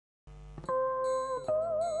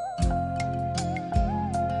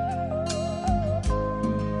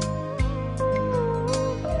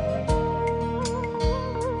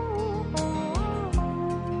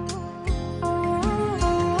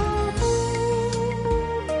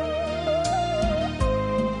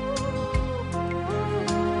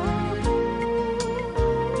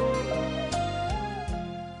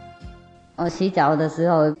我洗澡的时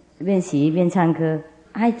候一边洗一边唱歌，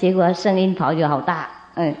结果声音跑就好大。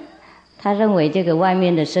他认为这个外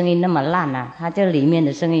面的声音那么烂啊，他这里面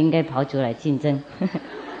的声音应该跑出来竞争。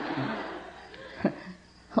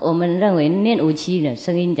我们认为练武器的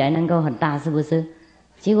声音才能够很大，是不是？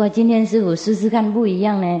结果今天师父试试看不一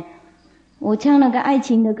样呢。我唱那个爱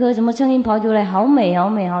情的歌，什么声音跑出来好美好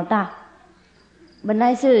美好大。本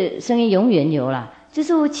来是声音永远有啦，就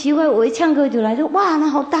是我奇怪，我一唱歌就来说哇，那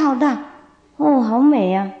好大好大，哦，好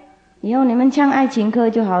美啊！以后你们唱爱情歌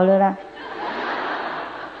就好了啦。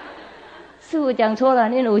师父讲错了，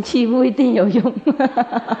练武器不一定有用。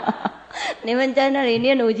你们在那里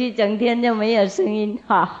练武器，整天就没有声音，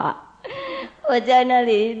哈哈。我在那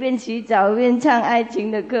里一边洗澡一边唱爱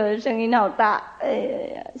情的歌，声音好大，哎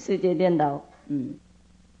呀，世界颠倒。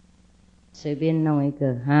随便弄一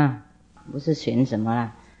个哈，不是选什么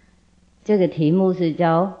啦。这个题目是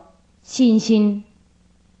叫信心，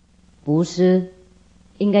不是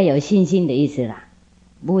应该有信心的意思啦，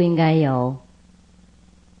不应该有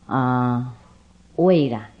畏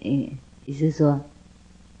啦，意思说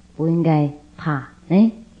不应该怕，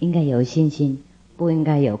应该有信心，不应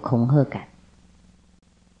该有恐吓感。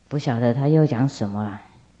不晓得他又讲什么了，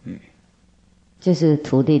这是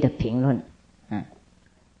徒弟的评论。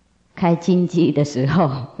开经济的时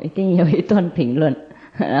候一定有一段评论，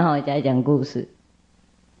然后再讲故事。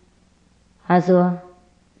他说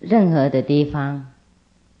任何的地方，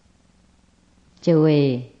这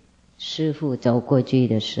位师父走过去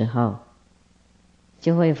的时候，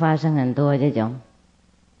就会发生很多这种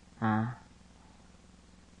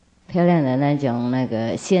漂亮的那种那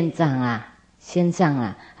个现象啊，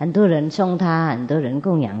很多人送他，很多人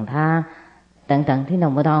供养他等等，听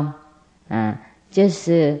懂不懂？就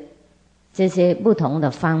是这些不同的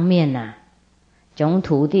方面从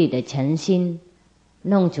徒弟的诚心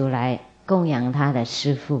弄出来供养他的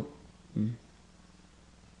师父。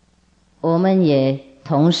我们也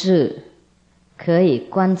同时可以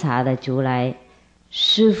观察得出来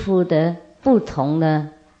师父的不同的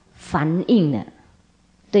反应的，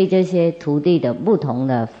对这些徒弟的不同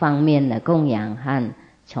的方面的供养和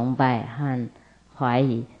崇拜和怀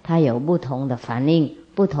疑，他有不同的反应，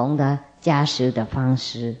不同的加持的方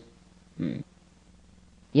式。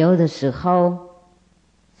有的时候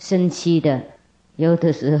生气的，有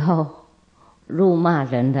的时候辱骂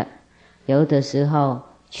人的，有的时候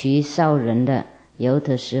取笑人的，有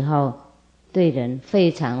的时候对人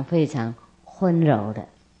非常非常温柔的。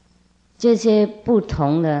这些不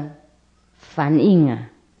同的反应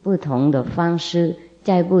不同的方式，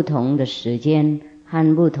在不同的时间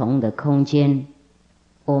和不同的空间，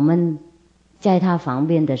我们在他旁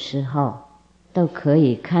边的时候都可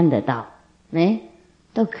以看得到，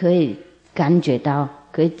都可以感觉到，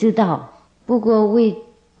可以知道。不过为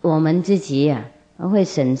我们自己会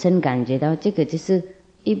深深感觉到这个就是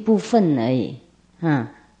一部分而已，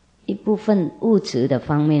一部分物质的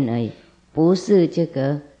方面而已，不是这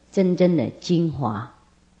个真正的精华，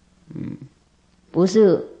不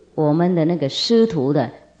是我们的那个师徒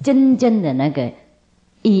的真正的那个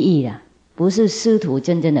意义啦，不是师徒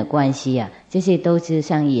真正的关系这些都是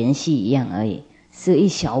像演戏一样而已，是一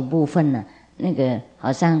小部分那个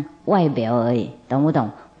好像外表而已，懂不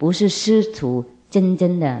懂？不是师徒真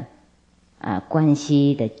正的关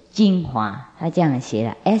系的精华，他这样写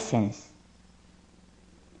了 essence。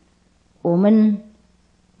 我们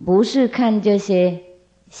不是看这些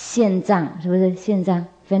现象，是不是现象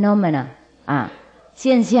phenomena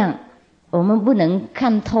现象，我们不能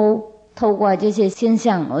看透过这些现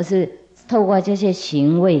象，而是透过这些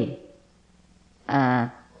行为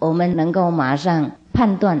我们能够马上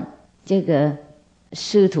判断这个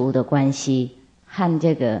师徒的关系和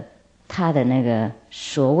这个他的那个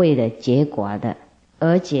所谓的结果的。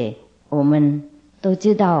而且我们都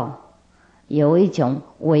知道有一种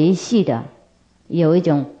维系的，有一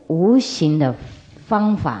种无形的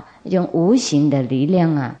方法，一种无形的力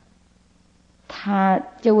量他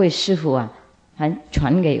这位师父还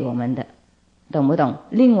传给我们的，懂不懂？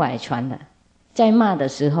另外传的，在骂的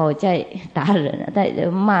时候，在打人，在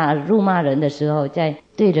辱骂人的时候，在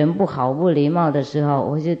对人不好不礼貌的时候，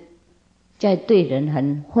或是在对人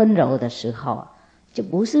很温柔的时候，就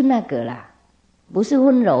不是那个啦，不是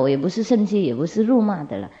温柔，也不是生气，也不是辱骂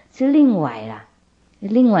的了，是另外啦，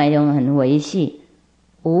另外一种很维系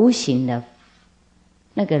无形的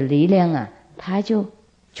那个力量它就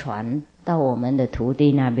传到我们的徒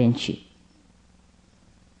弟那边去。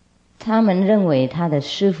他们认为他的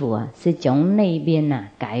师父是从那边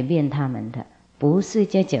改变他们的，不是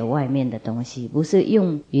这些外面的东西，不是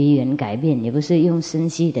用语言改变，也不是用生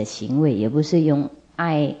气的行为，也不是用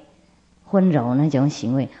爱温柔那种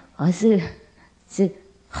行为，而是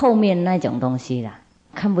后面那种东西啦，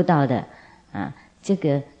看不到的啊，这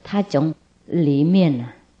个它从里面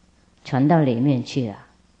啊传到里面去了，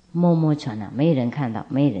默默传了，没人看到，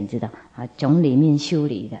没人知道啊，从里面修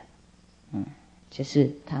理的，这是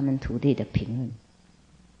他们徒弟的评论。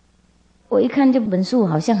我一看这本书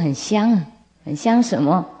好像很香啊，很香什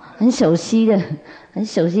么？很熟悉的，很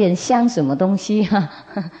熟悉，很香什么东西啊？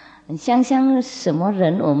很香什么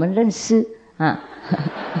人我们认识啊？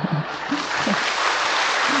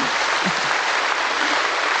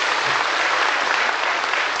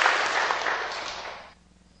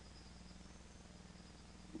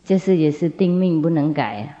这是也是定命不能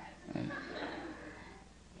改啊。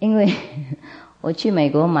因为我去美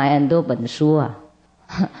国买很多本书啊，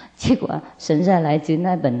结果省下来就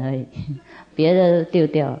那本而已，别的丢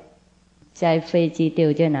掉了，在飞机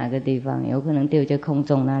丢在哪个地方，有可能丢在空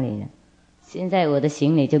中那里了。现在我的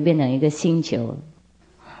行李就变成一个星球，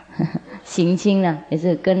行星啊也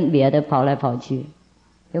是跟别的跑来跑去，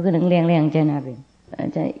有可能亮亮在那边，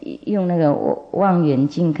再用那个望远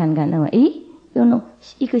镜看看，那么又弄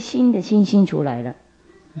一个新的星星出来了，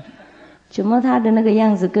怎么它的那个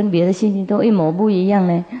样子跟别的星星都一模不一样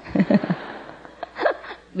呢？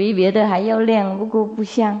比别的还要亮，不过不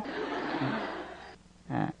像。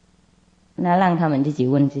那让他们自己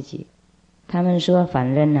问自己。他们说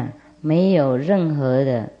反正没有任何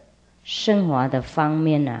的升华的方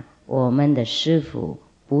面我们的师父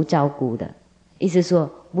不照顾的，意思说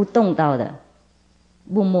不动到的，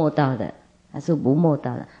不摸到的，他说不摸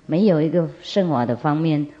到的，没有一个升华的方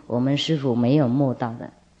面我们师父没有摸到的，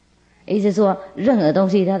意思说任何东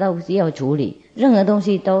西他都要处理，任何东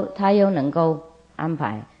西都他又能够安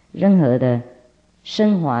排，任何的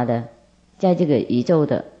升华的在这个宇宙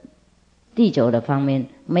的地球的方面，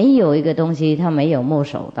没有一个东西他没有摸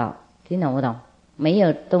手到，听懂不懂？没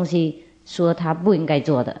有东西说他不应该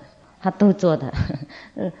做的，他都做的，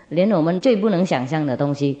连我们最不能想象的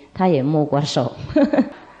东西他也摸过手。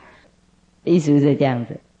意思是这样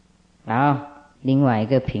子。然后另外一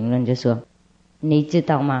个评论就说，你知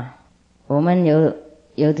道吗，我们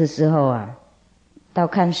有的时候到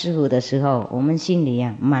看师父的时候，我们心里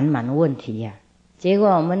满满问题结果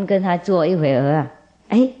我们跟他做一会儿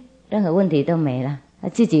任何问题都没了，他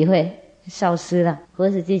自己会消失了，或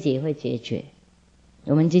是自己会解决，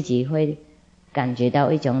我们自己会感觉到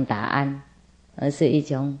一种答案，而是一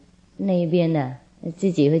种那边的自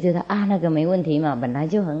己会觉得那个没问题嘛，本来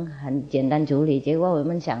就很简单处理，结果我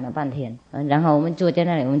们想了半天，然后我们坐在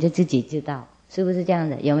那里，我们就自己知道，是不是这样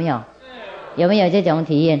的？有没有？有没有这种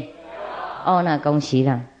体验？那恭喜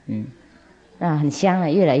了，那很香了，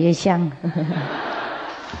越来越香。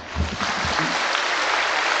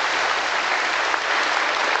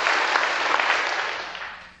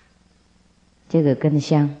这个更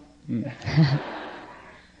香，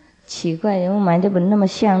奇怪，我买这本那么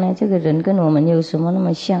像呢？这个人跟我们有什么那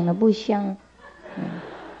么像呢？不像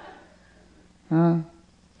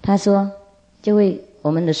他说，这位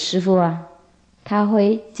我们的师父他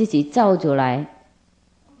会自己造出来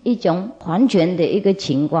一种完全的一个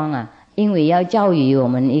情况因为要教育我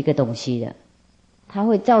们一个东西的，他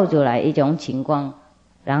会造出来一种情况，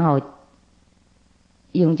然后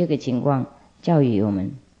用这个情况教育我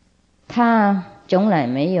们。他从来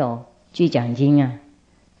没有去讲经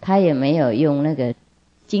他也没有用那个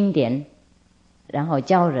经典然后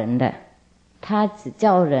教人的，他只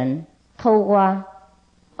教人透过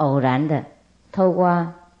偶然的，透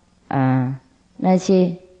过那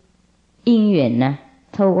些因缘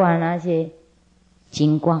透过那些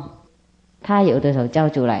情况，他有的时候教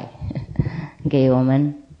出来给我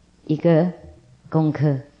们一个功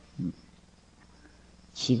课。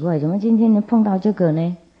奇怪，怎么今天能碰到这个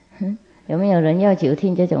呢？有没有人要求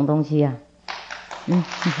听这种东西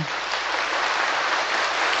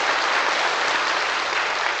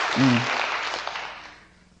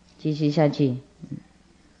继续下去。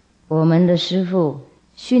我们的师父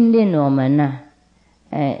训练我们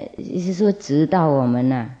意思说指导我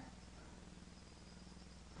们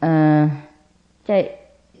在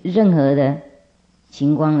任何的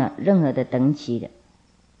情况任何的等级的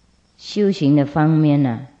修行的方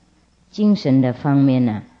面精神的方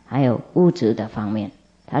面还有物质的方面，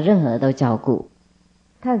他任何都照顾。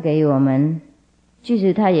他给我们，其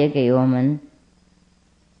实他也给我们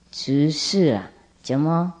指示怎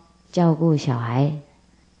么照顾小孩，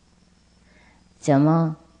怎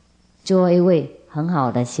么做一位很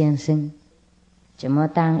好的先生，怎么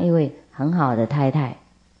当一位很好的太太，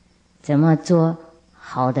怎么做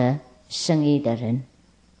好的生意的人。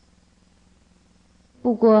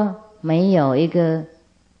不过没有一个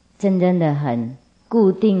真正的很固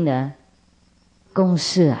定的公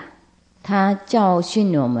式他教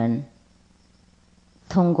训我们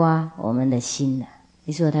通过我们的心了。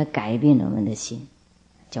你说他改变我们的心，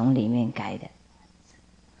从里面改的。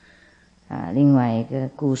另外一个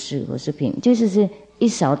故事或是就是一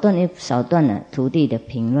小段一小段的徒弟的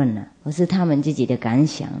评论了，或是他们自己的感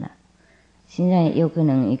想了。现在有可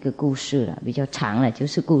能一个故事了，比较长了就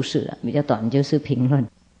是故事了，比较短就是评论。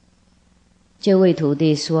这位徒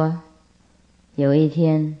弟说，有一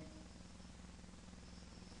天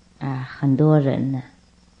很多人呢，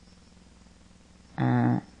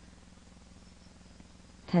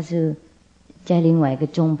他是在另外一个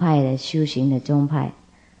宗派的修行的宗派，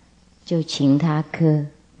就请他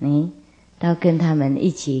到跟他们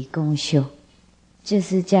一起共修。这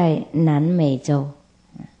是在南美洲，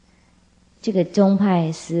这个宗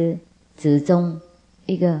派是子宗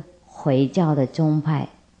一个回教的宗派，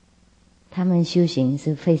他们修行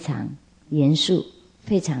是非常严肃、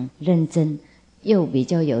非常认真，又比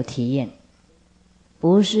较有体验，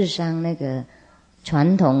不是像那个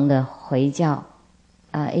传统的回教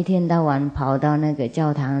一天到晚跑到那个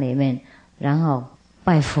教堂里面，然后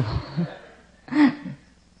拜佛。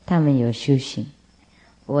他们有修行，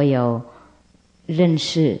我有认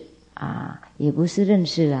识也不是认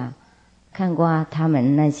识啦，看过他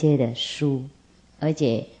们那些的书，而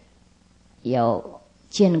且有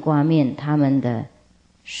见过面他们的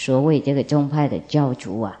所谓这个宗派的教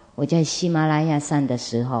主我在喜马拉雅山的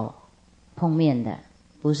时候碰面的，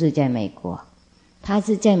不是在美国。他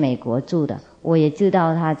是在美国住的，我也知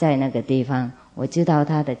道他在那个地方，我知道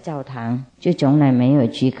他的教堂，就从来没有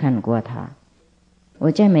去看过他。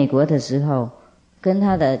我在美国的时候跟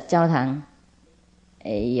他的教堂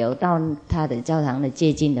有到他的教堂的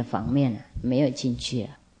接近的方面没有进去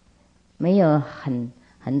没有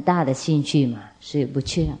很大的兴趣嘛，所以不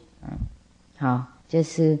去了。好，这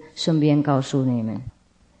是顺便告诉你们。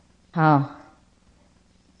好，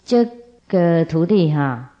这个徒弟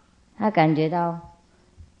他感觉到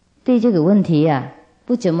对这个问题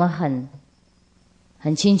不怎么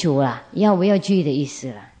很清楚啦，要不要去的意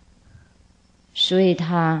思啦。所以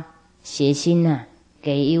他写信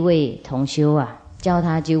给一位同修叫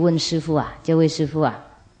他去问师父这位师父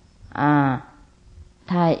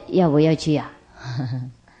他要不要去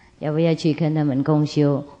要不要去跟他们共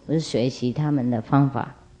修，或是学习他们的方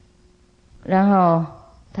法。然后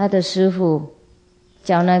他的师父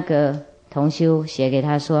叫那个同修写给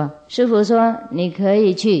他说，师父说你可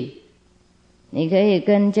以去，你可以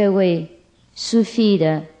跟这位苏菲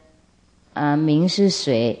的名是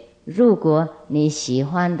谁，如果你喜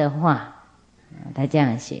欢的话。他这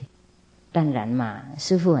样写。当然嘛，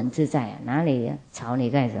师父很自在哪里吵你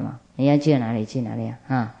干什么，你要去哪里去哪里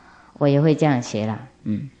我也会这样写啦。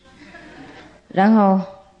然后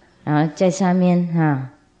在上面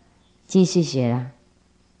继续写啦。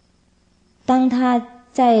当他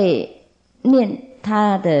在念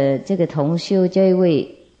他的这个同修，这一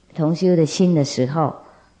位同修的心的时候，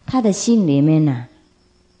他的心里面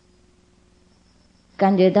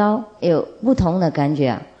感觉到有不同的感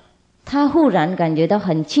觉他忽然感觉到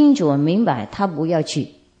很清楚很明白他不要去。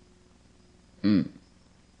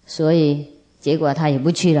所以结果他也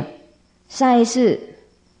不去了。下一次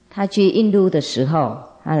他去印度的时候，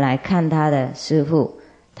他来看他的师父，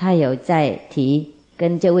他有在提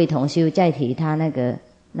跟这位同修在提他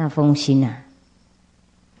那封信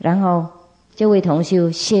然后这位同修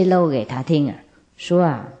泄露给他听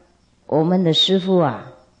说我们的师父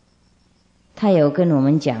他有跟我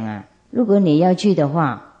们讲如果你要去的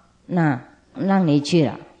话，那让你去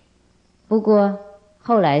了。不过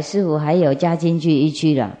后来师父还有加进去一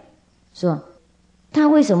句了，说他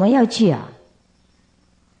为什么要去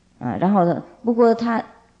然后不过他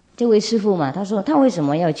这位师父嘛，他说他为什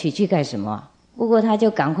么要去干什么不过他就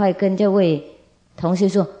赶快跟这位同学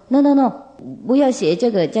说 no， 不要写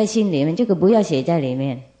这个在心里面，这个不要写在里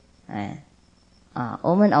面。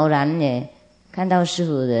我们偶然也看到师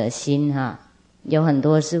父的心有很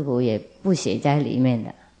多师父也不写在里面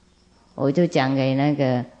的，我就讲给那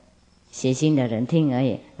个写信的人听而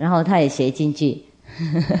已，然后他也写进去。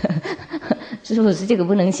师父是这个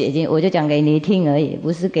不能写进，我就讲给你听而已，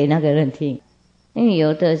不是给那个人听，因为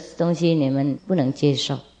有的东西你们不能接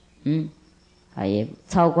受，也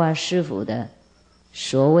超过师父的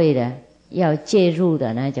所谓的要介入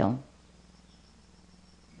的那种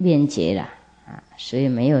面结了所以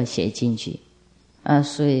没有写进去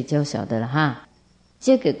所以就晓得了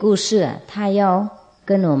这个故事他要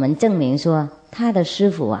跟我们证明说，他的师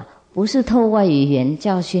父不是透过语言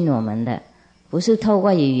教训我们的，不是透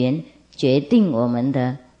过语言决定我们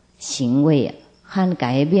的行为和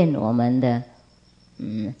改变我们的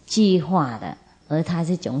计划的，而他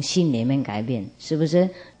是从心里面改变，是不是？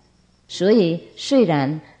所以虽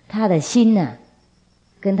然他的心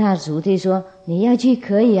跟他徒弟说你要去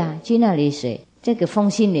可以啊，去那里写，这个封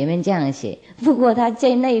信里面这样写。不过他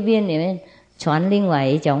在那边里面传另外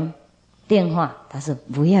一种电话，他说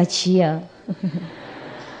不要去啊。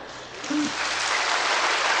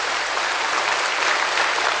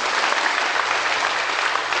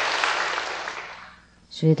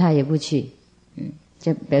所以他也不去，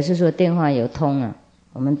就表示说电话有通啊。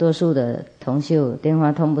我们多数的同修电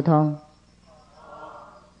话通不通？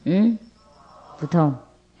不通，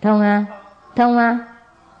通啊，通吗？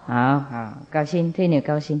好好，高兴，对你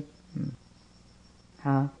高兴。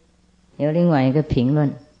好，有另外一个评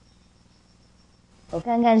论，我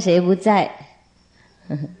看看谁不在，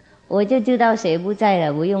我就知道谁不在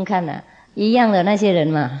了，不用看了，一样的那些人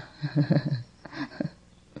嘛。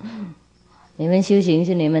你们修行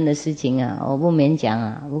是你们的事情啊，我不勉强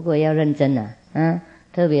啊，不过要认真啊，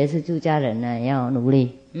特别是出家人呢，要努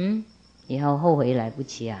力，以后后悔来不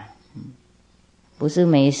及啊。不是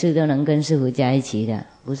每一次都能跟师父在一起的，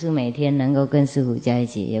不是每天能够跟师父在一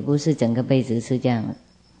起，也不是整个辈子是这样的，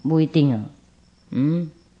不一定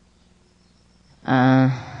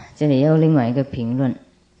这里有另外一个评论，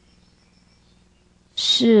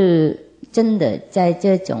是真的在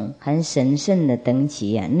这种很神圣的等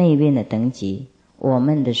级啊，那边的等级，我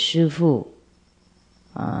们的师父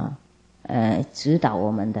指导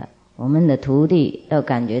我们的，我们的徒弟要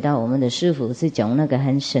感觉到我们的师父是从那个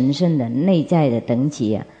很神圣的内在的等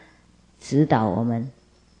级啊，指导我们，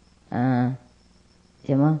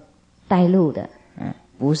什么带路的，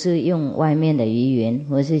不是用外面的语言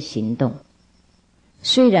或是行动。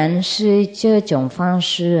虽然是这种方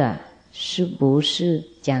式啊，是不是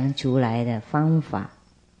讲出来的方法，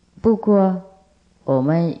不过我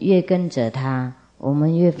们越跟着他，我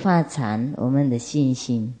们越发展我们的信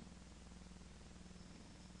心，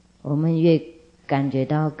我们越感觉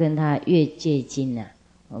到跟他越接近了，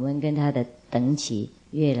我们跟他的等级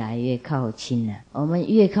越来越靠近了，我们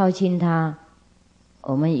越靠近他，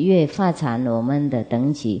我们越发展我们的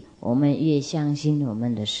等级，我们越相信我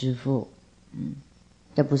们的师父。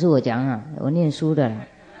这不是我讲啊，我念书的啦。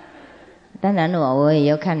当然我也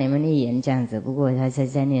要看你们一眼这样子，不过还是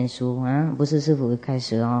在念书啊，不是师父开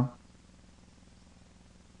始哦。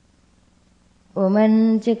我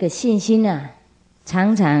们这个信心啊，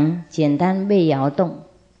常常简单被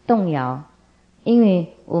动摇，因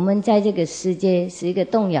为我们在这个世界是一个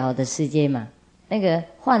动摇的世界嘛，那个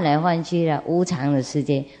换来换去的无常的世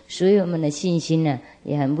界，所以我们的信心呢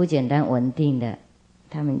也很不简单稳定的。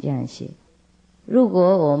他们这样写，如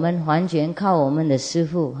果我们完全靠我们的师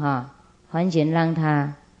父完全让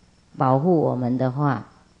他保护我们的话，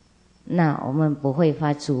那我们不会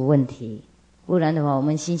发出问题，不然的话我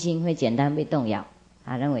们信心会简单被动摇。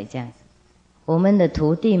认为这样子，我们的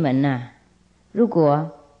徒弟们如果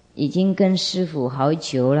已经跟师父好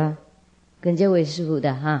久了，跟这位师父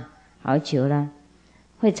的好久了，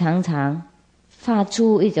会常常发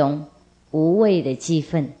出一种无畏的气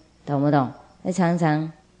氛，懂不懂？会常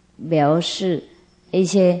常表示一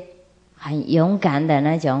些很勇敢的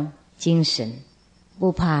那种精神，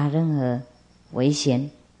不怕任何危险，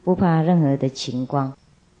不怕任何的情况，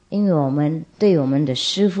因为我们对我们的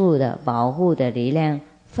师父的保护的力量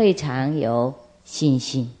非常有信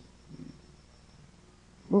心。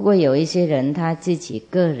不过有一些人他自己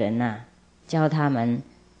个人教他们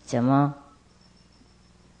怎么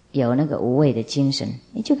有那个无畏的精神，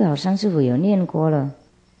这个好像师父有念过了，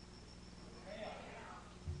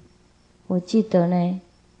我记得呢。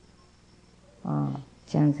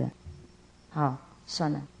这样子，好，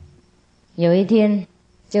算了。有一天，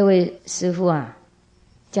这位师父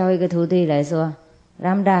叫一个徒弟来说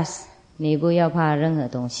 ，Ramdas， 你不要怕任何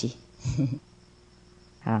东西。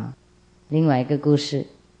好，另外一个故事，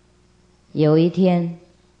有一天，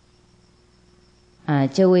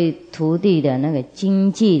这位徒弟的那个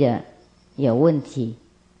经济的有问题，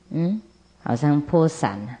好像破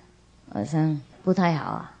产了，好像不太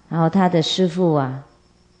好然后他的师父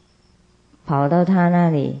跑到他那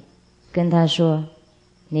里跟他说，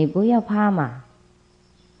你不要怕嘛，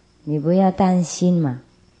你不要担心嘛。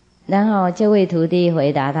然后这位徒弟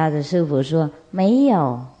回答他的师父说，没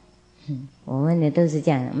有。我们的都是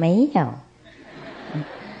这样，没有。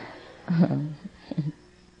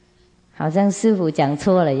好像师父讲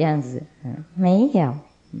错了样子，没有。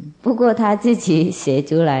不过他自己写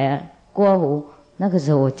出来过湖，那个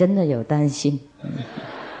时候我真的有担心。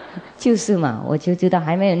就是嘛，我就知道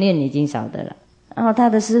还没有念已经晓得了。然后他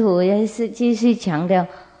的师父也是继续强调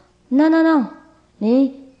No，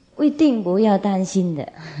 你一定不要担心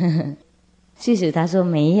的。其实他说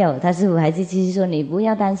没有，他师父还是继续说你不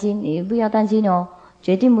要担心，你不要担心哦，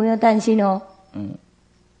决定不要担心哦。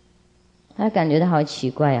他感觉到好奇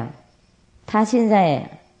怪他现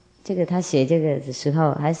在他写这个的时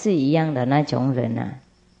候还是一样的那种人啊。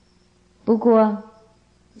不过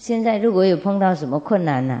现在如果有碰到什么困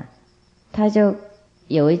难啊，他就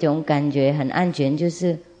有一种感觉很安全，就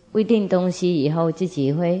是不一定东西以后自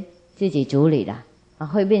己会自己处理的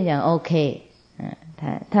会变成 OK。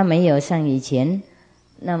他没有像以前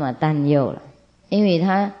那么担忧了，因为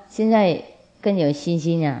他现在更有信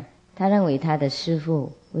心啊，他认为他的师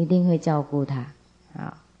父一定会照顾他。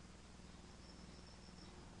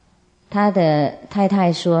他的太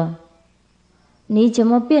太说：“你怎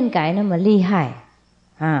么变改那么厉害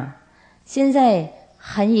啊？现在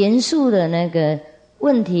很严肃的那个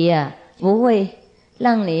问题啊，不会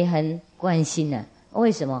让你很关心啊？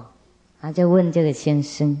为什么？”他就问这个先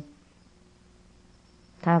生，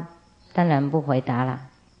他当然不回答了，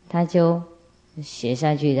他就写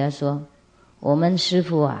下去，他说：“我们师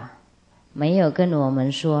父啊，没有跟我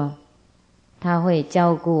们说他会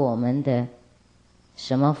照顾我们的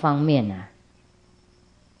什么方面啊？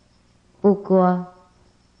不过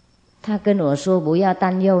他跟我说不要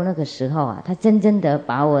担忧，那个时候啊，他真正的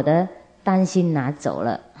把我的担心拿走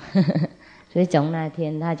了。所以从那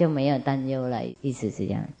天他就没有担忧了，意思是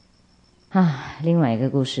这样。另外一个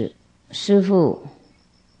故事，师父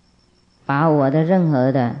把我的任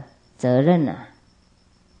何的责任啊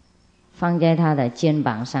放在他的肩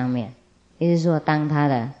膀上面，也就是说当他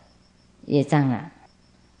的业障啊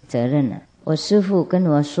责任啊。我师父跟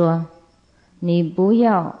我说，你不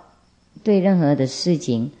要对任何的事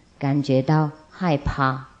情感觉到害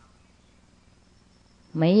怕，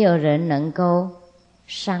没有人能够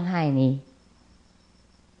伤害你。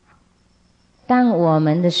当我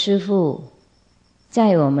们的师父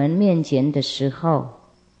在我们面前的时候，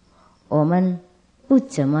我们不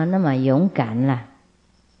怎么那么勇敢了。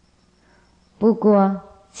不过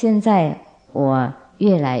现在我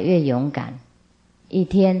越来越勇敢，一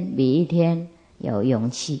天比一天有勇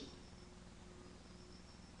气。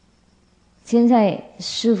现在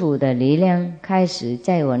师父的力量开始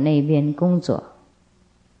在我那边工作，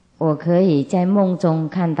我可以在梦中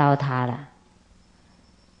看到他了，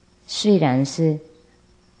虽然是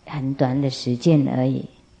很短的时间而已，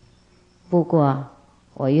不过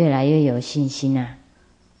我越来越有信心啊！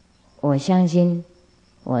我相信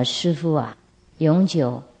我师父啊，永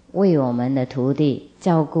久为我们的徒弟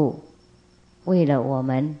照顾，为了我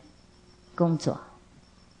们工作。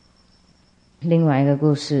另外一个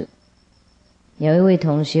故事，有一位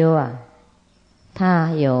同修啊，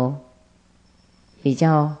他有比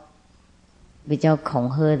较恐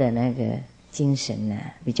吓的那个精神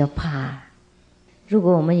啊，比较怕。如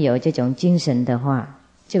果我们有这种精神的话，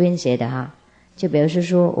这边写的就表示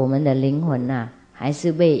说我们的灵魂啊还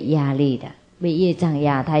是被压力的，被业障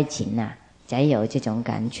压太紧了，才有这种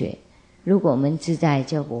感觉。如果我们自在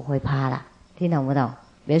就不会怕了，听懂不懂？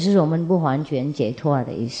表示我们不完全解脱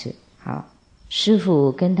的意思。好，师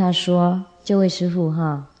父跟他说，这位师父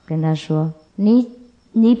跟他说，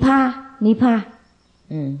你怕，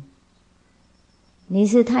你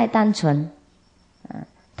是太单纯，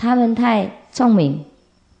他们太聪明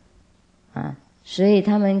所以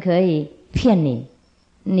他们可以骗你。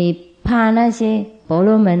你怕那些婆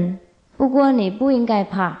罗门，不过你不应该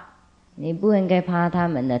怕，你不应该怕他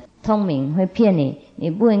们的聪明会骗你，你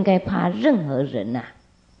不应该怕任何人啊。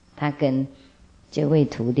他跟这位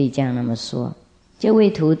徒弟这样那么说。这位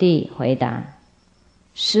徒弟回答，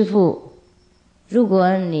师父，如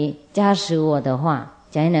果你加持我的话，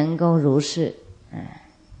才能够如是。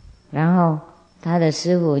然后他的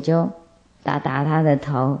师父就打他的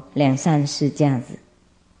头2、3次这样子。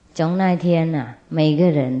从那天啊，每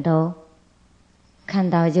个人都看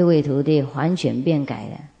到这位徒弟完全变改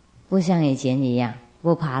了，不像以前一样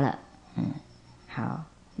不怕了。好，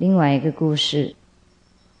另外一个故事，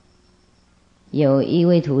有一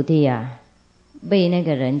位徒弟啊，被那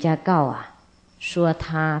个人家告说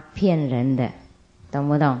他骗人的，懂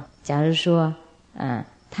不懂？假如说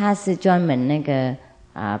他是专门那个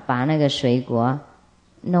把那个水果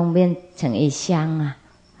弄变成一箱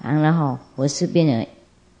然后我是变成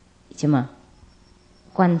什么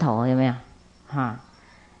罐头，有没有？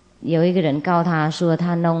有一个人告他说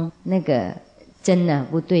他弄那个针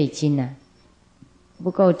不对劲不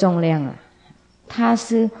够重量他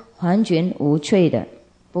是完全无罪的。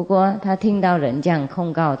不过他听到人这样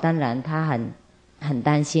控告，当然他很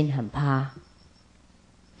担心，很怕。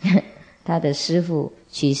他的师父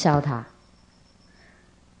取笑他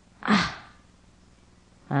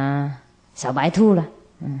小白兔了，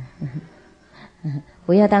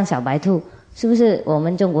不要当小白兔。是不是我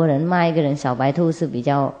们中国人骂一个人小白兔是比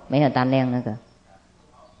较没有胆量那个？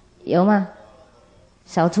有吗？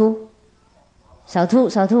小兔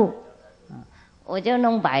我就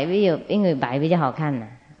弄白比较，因为白比较好看呢。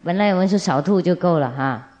本来我们说少兔就够了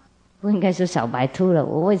哈，不应该说小白兔了。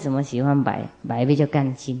我为什么喜欢白？白比较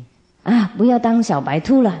干净啊！不要当小白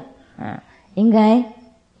兔了啊，应该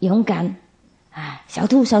勇敢啊！小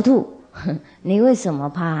兔，小兔，你为什么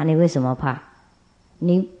怕？你为什么怕？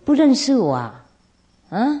你不认识我啊？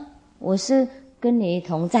啊，我是跟你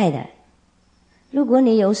同在的。如果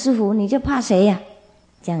你有师父，你就怕谁呀？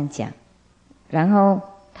这样讲，然后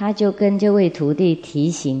他就跟这位徒弟提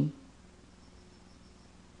醒，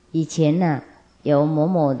以前呢，有某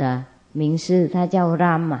某的名师，他叫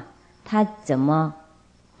Ram 嘛，他怎么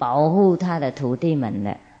保护他的徒弟们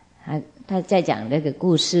的？他在讲这个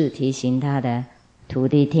故事，提醒他的徒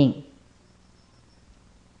弟听。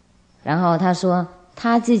然后他说，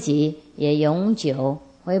他自己也永久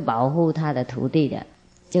会保护他的徒弟的。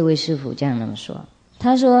这位师父这样那么说。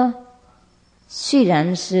他说，虽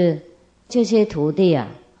然是这些徒弟啊，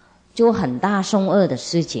做很大凶恶的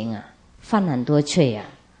事情啊，犯很多罪啊，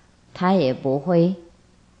他也不会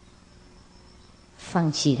放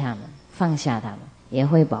弃他们，放下他们，也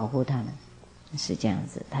会保护他们，是这样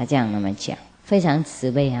子。他这样那么讲，非常慈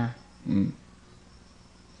悲啊。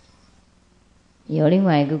有另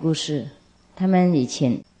外一个故事，他们以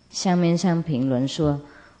前上面上评论说，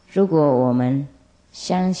如果我们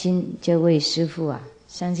相信这位师父啊，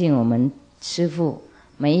相信我们师父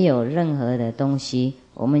没有任何的东西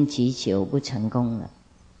我们祈求不成功了。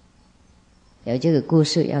有这个故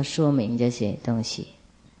事要说明这些东西。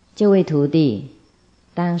这位徒弟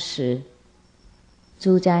当时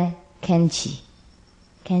住在 Kanchi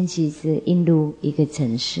是印度一个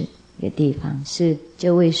城市，一个地方，是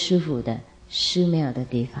这位师父的寺庙的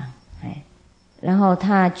地方。然后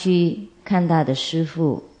他去看他的师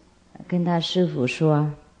父，跟他师父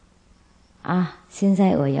说啊，现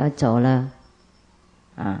在我要走了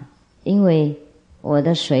啊，因为我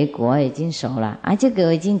的水果已经熟了啊，这个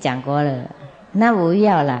我已经讲过了，那不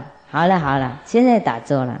要了，好了，现在打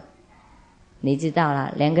坐了。你知道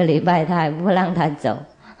了，2个礼拜他还不让他走，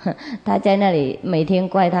他在那里每天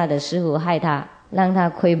怪他的师父害他，让他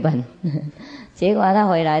亏本，结果他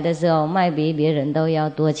回来的时候卖比别人都要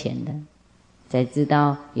多钱的，才知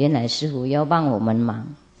道原来师父要帮我们忙，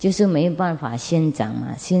就是没有办法先讲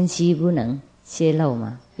嘛，信息不能泄露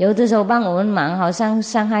嘛。有的时候帮我们忙，好像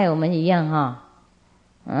伤害我们一样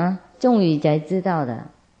哈，终于才知道的。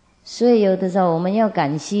所以有的时候我们要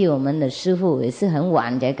感谢我们的师父，也是很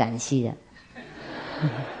晚才感谢的。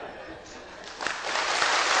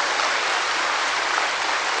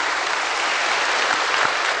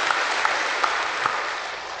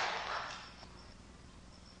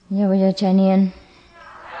要不要再念？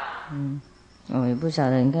我也不晓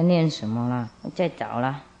得应该念什么了，我再找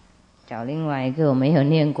另外一个我没有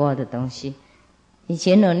念过的东西。以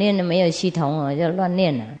前我念的没有系统，我就乱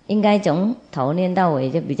念了，应该从头念到尾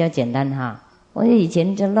就比较简单哈。我以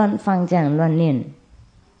前就乱放这样乱念。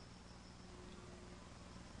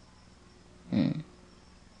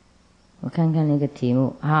我看看那个题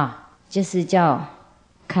目啊，就是叫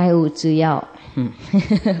开悟之要。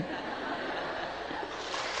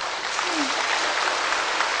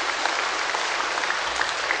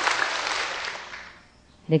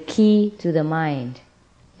The key to the mind，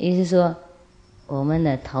 意思说我们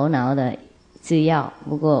的头脑的制药，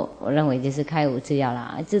不过我认为就是开悟制药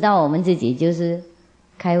啦，知道我们自己就是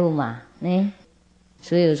开悟嘛，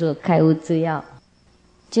所以说开悟制药。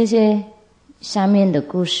这些下面的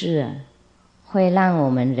故事啊，会让我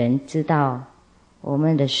们人知道我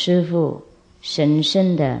们的师父深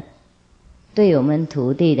深的对我们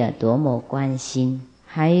徒弟的多么关心，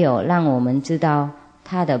还有让我们知道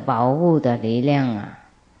他的保护的力量啊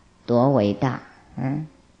多伟大，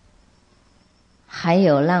还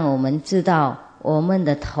有让我们知道我们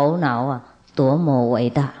的头脑啊多么伟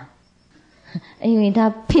大，因为他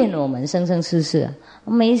骗我们生生世世，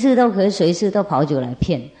每一次都可以随时都跑出来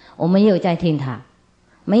骗我们，又在听他，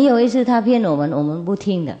没有一次他骗我们我们不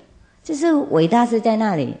听的，就是伟大是在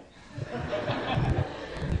那里。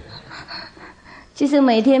就是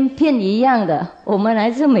每天骗一样的，我们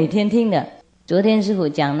还是每天听的。昨天师父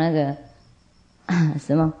讲那个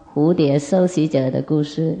什么蝴蝶收集者的故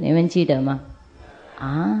事，你们记得吗？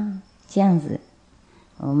这样子，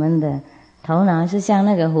我们的头脑是像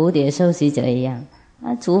那个蝴蝶收集者一样，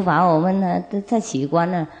处罚我们呢都太奇观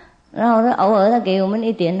了，然后偶尔他给我们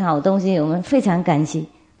一点好东西，我们非常感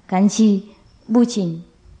激不尽。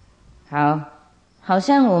好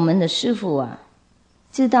像我们的师父啊，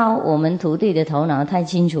知道我们徒弟的头脑太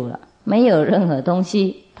清楚了，没有任何东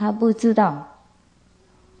西他不知道。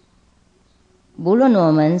无论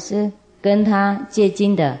我们是跟他接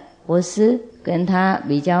近的，或是跟他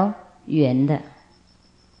比较远的，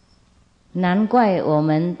难怪我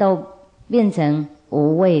们都变成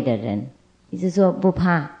无畏的人，一直说不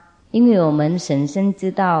怕，因为我们深深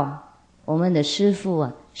知道我们的师父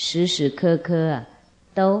啊，时时刻刻啊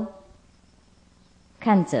都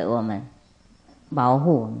看着我们，保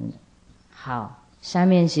护我们。好，下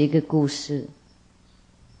面是一个故事。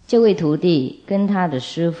这位徒弟跟他的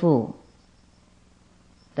师父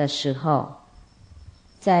的时候，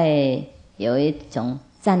在有一种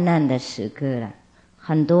战难的时刻了，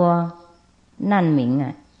很多难民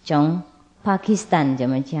啊，从巴基斯坦怎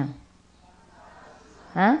么讲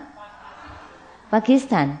啊？巴基斯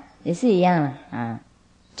坦也是一样了啊，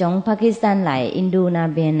从巴基斯坦来印度那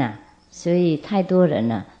边啊，所以太多人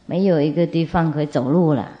了，没有一个地方可以走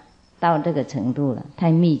路了，到这个程度了，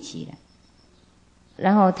太密集了。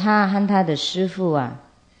然后他和他的师父啊，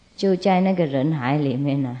就在那个人海里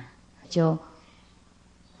面呢，就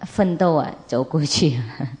奋斗啊，走过去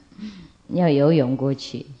要游泳过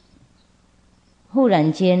去。忽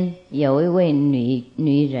然间有一位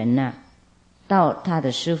女人啊，到他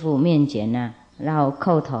的师父面前啊，然后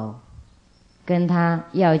叩头跟他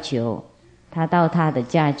要求他到他的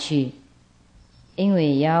家去，因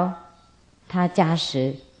为要他加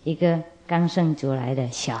持一个刚生出来的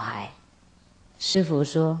小孩。师父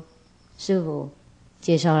说，师父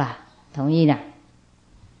接受了，同意了。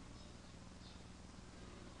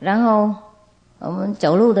然后我们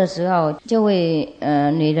走路的时候，这位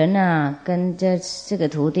女人啊，跟这个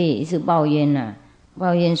徒弟一直抱怨啊，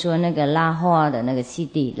抱怨说那个拉花的那个西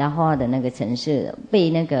地，拉花的那个城市被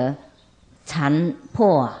那个残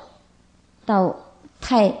破啊，到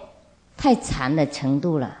太残的程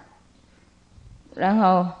度了。然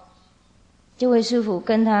后这位师父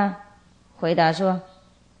跟他回答说，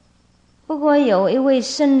不过有一位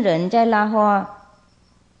圣人在拉花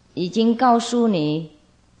已经告诉你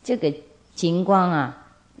这个情况啊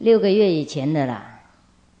，6个月以前的啦，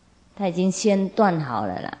他已经先断好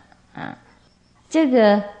了啦啊。这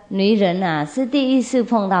个女人啊是第一次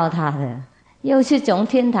碰到他的，又是从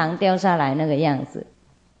天堂掉下来那个样子，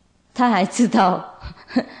他还知道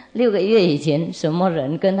6个月以前什么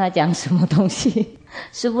人跟他讲什么东西，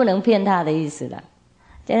是不能骗他的意思了。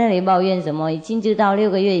在那里抱怨什么，已经知道6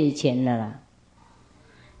个月以前了啦。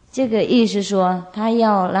这个意思说，他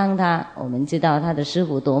要让我们知道他的师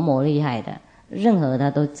父多么厉害的，任何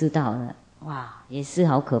他都知道的。哇，也是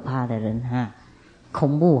好可怕的人哈，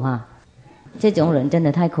恐怖哈，这种人真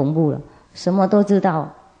的太恐怖了，什么都知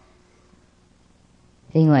道。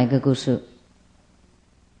另外一个故事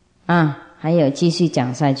啊，还有继续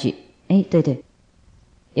讲下去。对，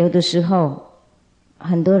有的时候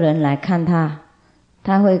很多人来看他，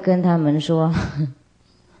他会跟他们说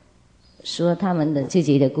他们的自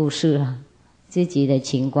己的故事啊，自己的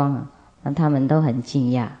情况啊，让他们都很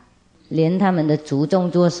惊讶，连他们的祖宗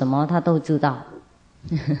做什么他都知道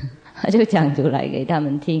他就讲出来给他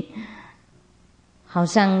们听，好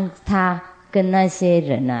像他跟那些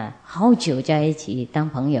人啊好久在一起当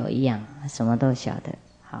朋友一样，什么都晓得。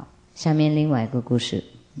好，下面另外一个故事。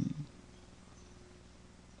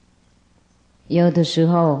有的时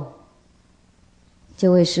候这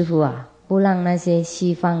位师父啊，不让那些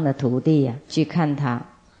西方的徒弟啊去看他，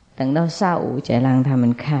等到下午再让他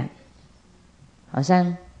们看。好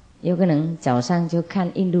像有可能早上就看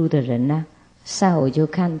印度的人啦，下午就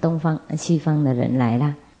看西方的人来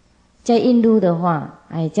啦。在印度的话，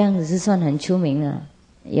这样子是算很出名了，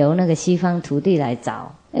由那个西方徒弟来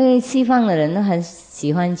找，因为西方的人都很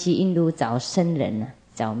喜欢去印度找圣人啊，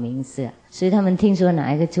找名士啊，所以他们听说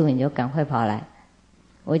哪一个出名就赶快跑来。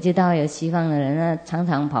我知道有西方的人呢，常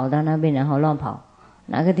常跑到那边然后乱跑，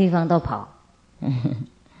哪个地方都跑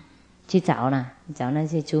去找那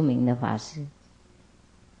些出名的法师。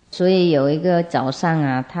所以有一个早上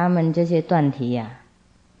啊，他们这些断题啊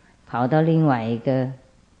跑到另外一个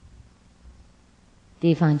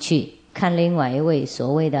地方去看另外一位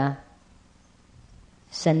所谓的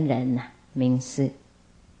僧人啊，名士。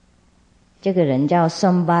这个人叫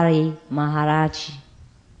Somebody Maharaj，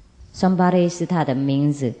 Somebody 是他的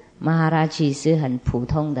名字， Maharaj 是很普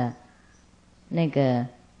通的那个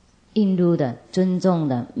印度的尊重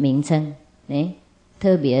的名称。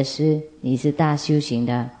特别是你是大修行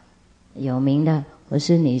的有名的，或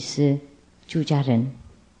是你是出家人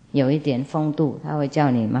有一点风度，他会叫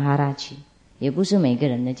你 Maharaj， 也不是每个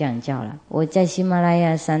人都这样叫了。我在喜马拉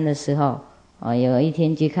雅山的时候有一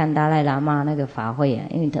天去看达赖喇嘛那个法会啊，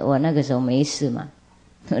因为我那个时候没事嘛，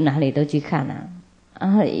哪里都去看啊。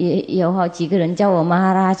然后也有好几个人叫我玛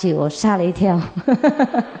哈拉去，我吓了一跳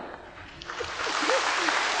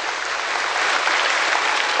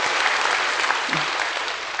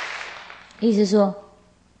意思说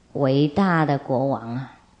伟大的国王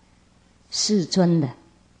啊，世尊的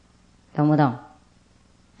懂不懂？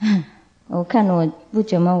我看我不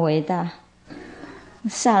怎么伟大，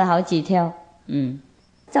吓了好几跳。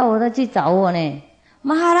叫我都去找我呢，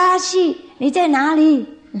马哈拉西你在哪里？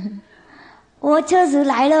我车子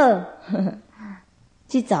来了。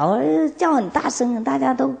去找，叫很大声，大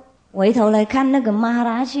家都回头来看那个马哈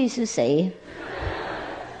拉西是谁，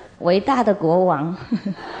伟大的国王。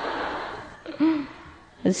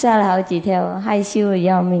吓了好几跳，害羞的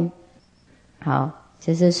要命。好，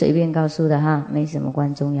这是随便告诉的哈，没什么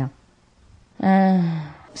关重要。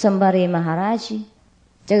Somebody Maharaji，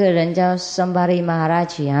 这个人叫 Somebody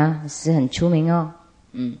Maharaji 啊，是很出名哦。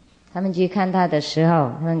他们去看他的时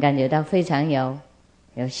候，他们感觉到非常有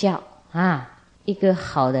效啊，一个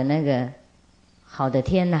好的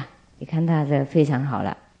天呐，你看他的非常好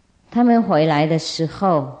了。他们回来的时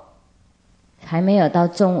候还没有到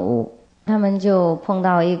中午，他们就碰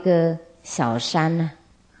到一个小山呢，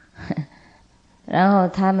然后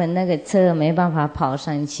他们那个车没办法跑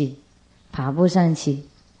上去，爬不上去，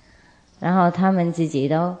然后他们自己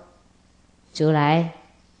都出来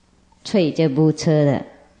推这部车的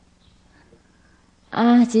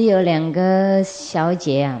啊，只有2个小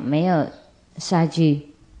姐啊没有下去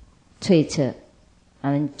推车，他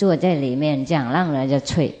们坐在里面这样让人家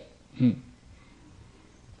推。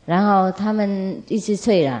然后他们一直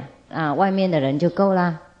推了啊，外面的人就够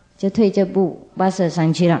啦，就推这部巴士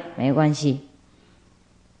上去了，没关系。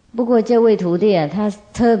不过这位徒弟啊，他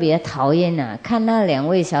特别讨厌啊，看那2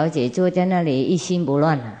位小姐坐在那里一心不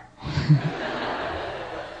乱啊，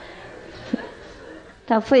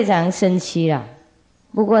他非常生气了。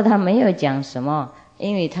不过他没有讲什么，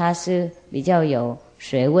因为他是比较有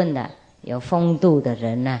学问的、有风度的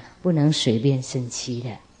人啊，不能随便生气的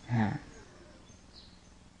啊。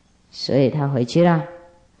所以他回去了，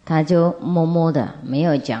他就默默的没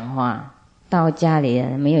有讲话，到家里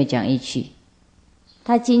没有讲一句。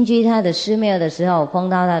他进去他的寺庙的时候，碰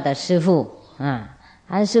到他的师父啊，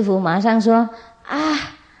他的师父马上说啊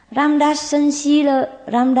，Ramdas 生气了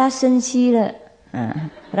 ，Ramdas 生气了。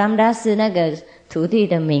Ramdas 是那个徒弟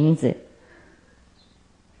的名字。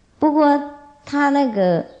不过他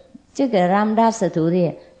这个 Ramdas 的徒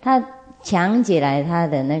弟，他讲起来他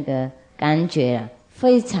的那个感觉啊，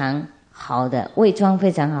非常好的，伪装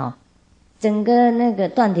非常好，整个那个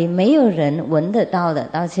断题没有人闻得到的，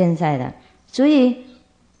到现在的，所以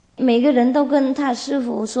每个人都跟他师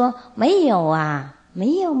父说没有啊，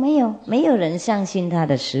没有人相信他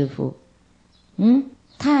的师父。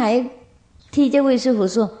他还替这位师父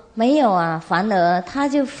说没有啊，反而他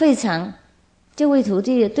就非常，这位徒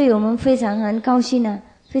弟对我们非常很高兴啊，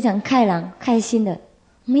非常开朗开心的，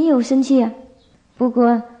没有生气啊。不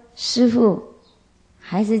过师父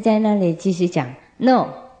还是在那里继续讲 ，no，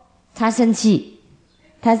 他生气，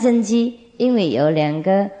因为有2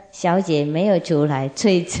个小姐没有出来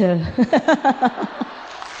催车。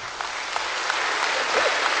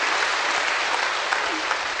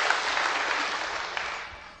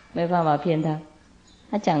没办法骗他，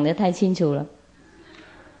他讲得太清楚了。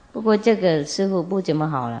不过这个师父不怎么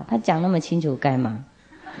好了，他讲那么清楚干嘛？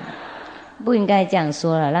不应该这样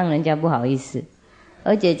说了，让人家不好意思。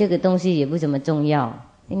而且这个东西也不怎么重要，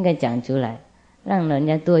应该讲出来，让人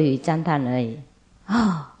家多余赞叹而已。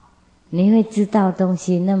你会知道东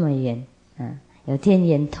西那么远啊，有天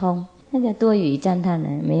眼通，那叫多余赞叹呢，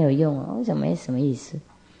没有用啊，为什么没什么意思？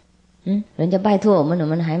人家拜托我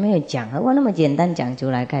们还没有讲，何况那么简单讲出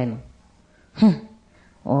来干嘛？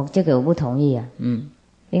这个我不同意啊。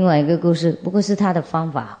另外一个故事，不过是他的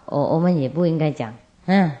方法，我们也不应该讲。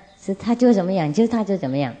是他就怎么样，就他就怎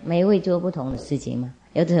么样，每一位做不同的事情嘛。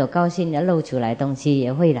有的时候高兴的露出来东西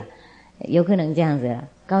也会了，有可能这样子了，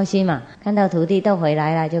高兴嘛，看到徒弟都回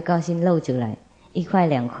来了，就高兴露出来1块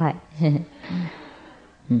2块。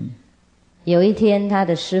有一天他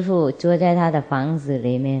的师父坐在他的房子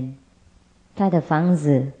里面，他的房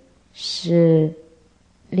子是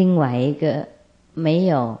另外一个没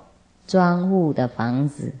有窗户的房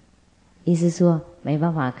子，意思说没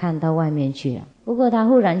办法看到外面去了。不过他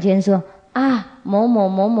忽然间说某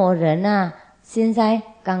某人啊，现在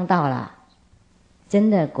刚到了。真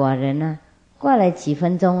的果然啊，过了几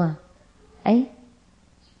分钟啊，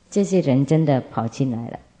这些人真的跑进来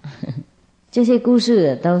了。这些故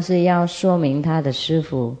事都是要说明他的师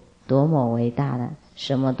父多么伟大的，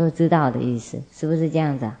什么都知道的意思，是不是这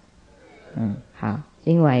样子啊？好，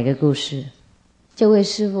另外一个故事，这位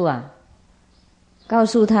师父啊，告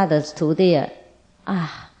诉他的徒弟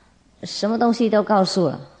什么东西都告诉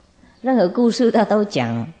了，任何故事他都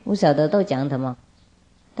讲，不晓得都讲什么。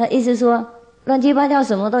他意思说乱七八糟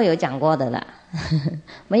什么都有讲过的啦，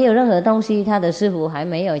没有任何东西他的师父还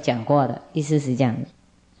没有讲过的，意思是这样的。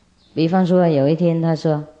比方说有一天他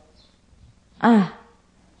说啊，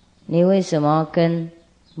你为什么跟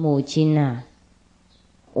母亲啊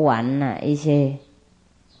玩啊一些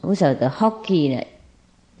不晓得 hockey 呢？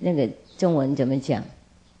那个中文怎么讲？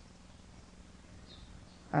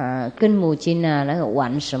跟母亲啊那个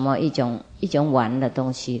玩什么一种玩的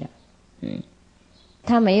东西了。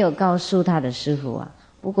他没有告诉他的师父啊，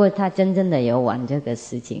不过他真正的有玩这个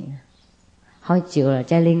事情，好久了，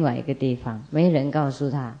在另外一个地方，没人告诉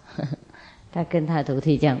他，他跟他徒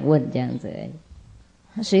弟这样问这样子而已，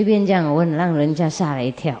他随便这样问，让人家吓了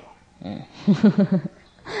一跳，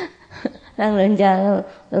让人家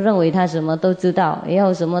都认为他什么都知道，以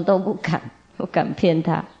后什么都不敢骗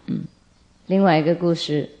他。另外一个故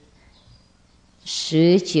事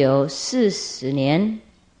，19、40年，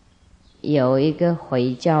有一个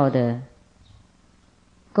回教的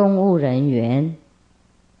公务人员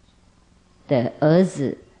的儿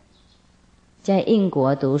子在英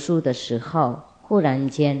国读书的时候，忽然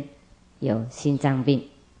间有心脏病，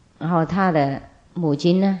然后他的母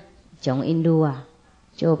亲呢，从印度啊，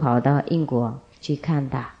就跑到英国去看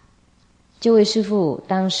他。这位师父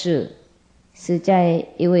当时是在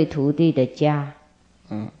一位徒弟的家，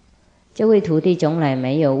这位徒弟从来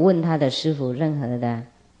没有问他的师父任何的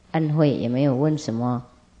恩惠，也没有问什么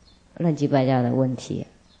乱七八糟的问题。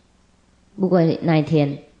不过那一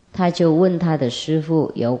天，他就问他的师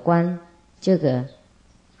父有关这个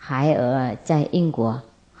孩儿啊，在英国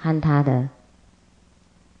和他的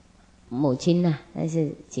母亲呢，那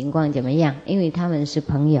些情况怎么样？因为他们是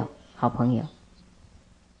朋友，好朋友。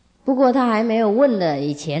不过他还没有问的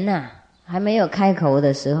以前呢，还没有开口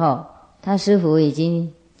的时候，他师父已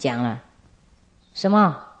经讲了，什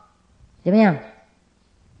么？怎么样？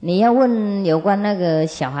你要问有关那个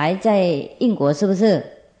小孩在英国是不是？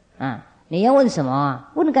你要问什么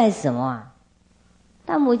啊？问干什么啊？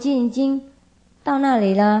他母亲已经到那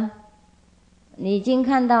里了，你已经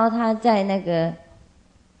看到他在那个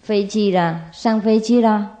飞机了，上飞机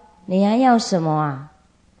了，你还要什么啊？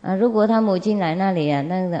如果他母亲来那里啊，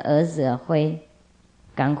那个儿子会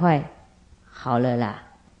赶快好了啦，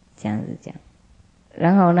这样子讲。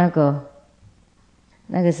然后那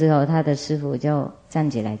个时候，他的师父就站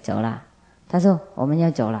起来走了。他说：“我们要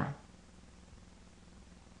走了。”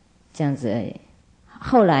这样子而已。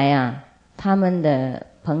后来啊，他们的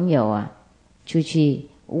朋友啊，出去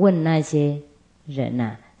问那些人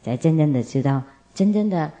啊，才真正的知道，真正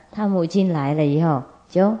的他母亲来了以后，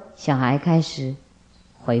就小孩开始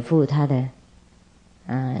恢复他的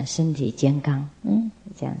身体健康。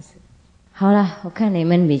这样子。好了，我看你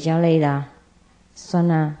们比较累了，算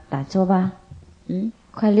了，打坐吧。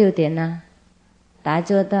快6点了，打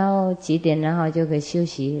坐到几点，然后就可以休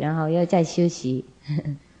息，然后又再休息，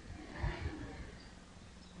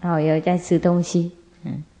然后又再吃东西。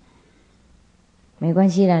没关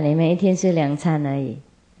系啦，你们一天吃2餐而已，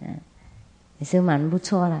也是蛮不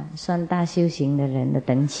错啦，算大修行的人的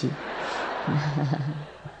等级。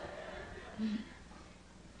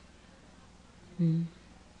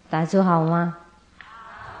打坐好吗？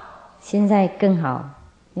现在更好，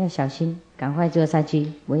要小心，赶快坐下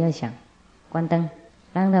去，不要想，关灯，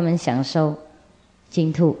让他们享受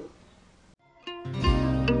净土。